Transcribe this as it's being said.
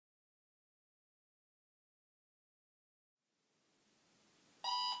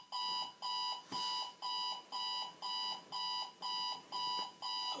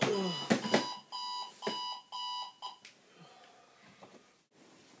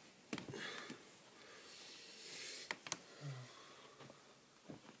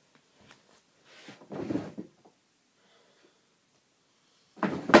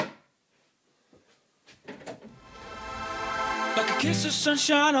like a kiss of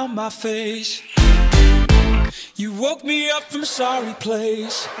sunshine on my face. You woke me up from a sorry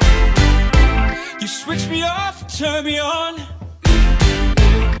place. You switched me off and turned me on.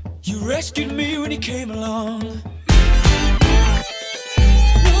 You rescued me when you came along.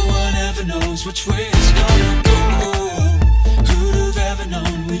 No one ever knows which way it's gonna go. Who'd have ever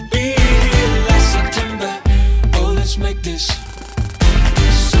known we'd be here last September? Oh, let's make this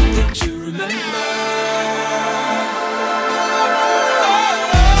something to remember.